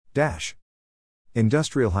Dash.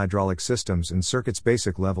 Industrial Hydraulic Systems and Circuits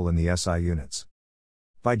Basic Level in the SI Units.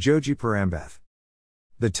 By Joji Parambeth.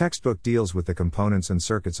 The textbook deals with the components and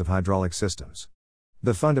circuits of hydraulic systems.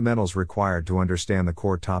 The fundamentals required to understand the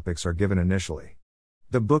core topics are given initially.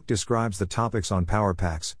 The book describes the topics on power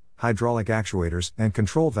packs, hydraulic actuators, and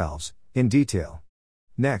control valves, in detail.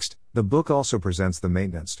 Next, the book also presents the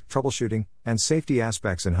maintenance, troubleshooting, and safety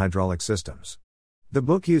aspects in hydraulic systems. The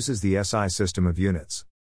book uses the SI system of units.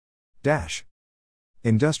 Dash.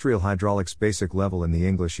 Industrial Hydraulics Basic Level in the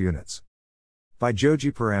English Units. By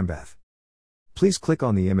Joji Parambeth. Please click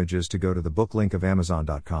on the images to go to the book link of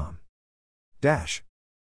Amazon.com. Dash.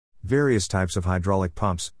 Various types of hydraulic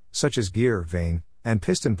pumps, such as gear, vane, and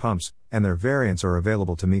piston pumps, and their variants are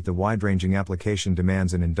available to meet the wide-ranging application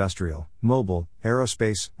demands in industrial, mobile,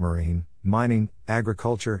 aerospace, marine, mining,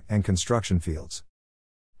 agriculture, and construction fields.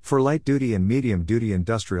 For light-duty and medium-duty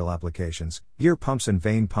industrial applications, gear pumps and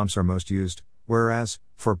vane pumps are most used, whereas,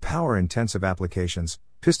 for power-intensive applications,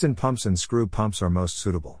 piston pumps and screw pumps are most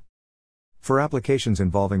suitable. For applications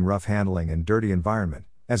involving rough handling and dirty environment,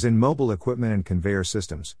 as in mobile equipment and conveyor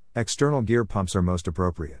systems, external gear pumps are most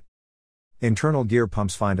appropriate. Internal gear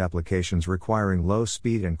pumps find applications requiring low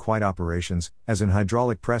speed and quiet operations, as in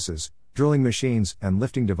hydraulic presses, drilling machines, and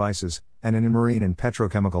lifting devices, and in marine and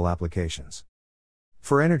petrochemical applications.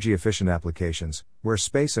 For energy-efficient applications, where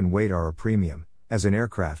space and weight are a premium, as in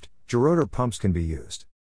aircraft, gerotor pumps can be used.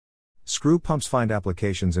 Screw pumps find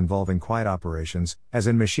applications involving quiet operations, as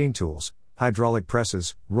in machine tools, hydraulic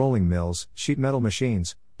presses, rolling mills, sheet metal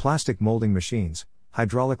machines, plastic molding machines,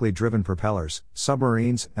 hydraulically driven propellers,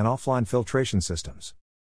 submarines, and offline filtration systems.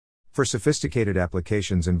 For sophisticated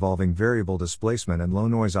applications involving variable displacement and low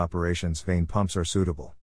noise operations, vane pumps are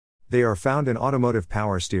suitable. They are found in automotive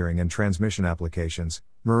power steering and transmission applications,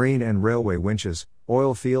 marine and railway winches,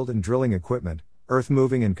 oil field and drilling equipment, earth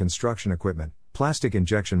moving and construction equipment, plastic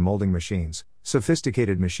injection molding machines,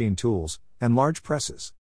 sophisticated machine tools, and large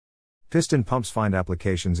presses. Piston pumps find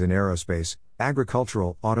applications in aerospace,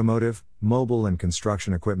 agricultural, automotive, mobile and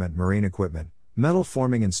construction equipment, marine equipment, metal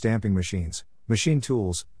forming and stamping machines, machine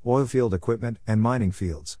tools, oilfield equipment, and mining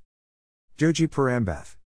fields. Joji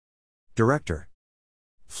Parambeth. Director.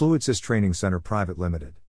 Fluidsys Training Center Private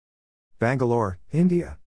Limited. Bangalore,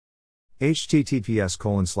 India.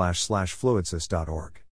 https://fluidsys.org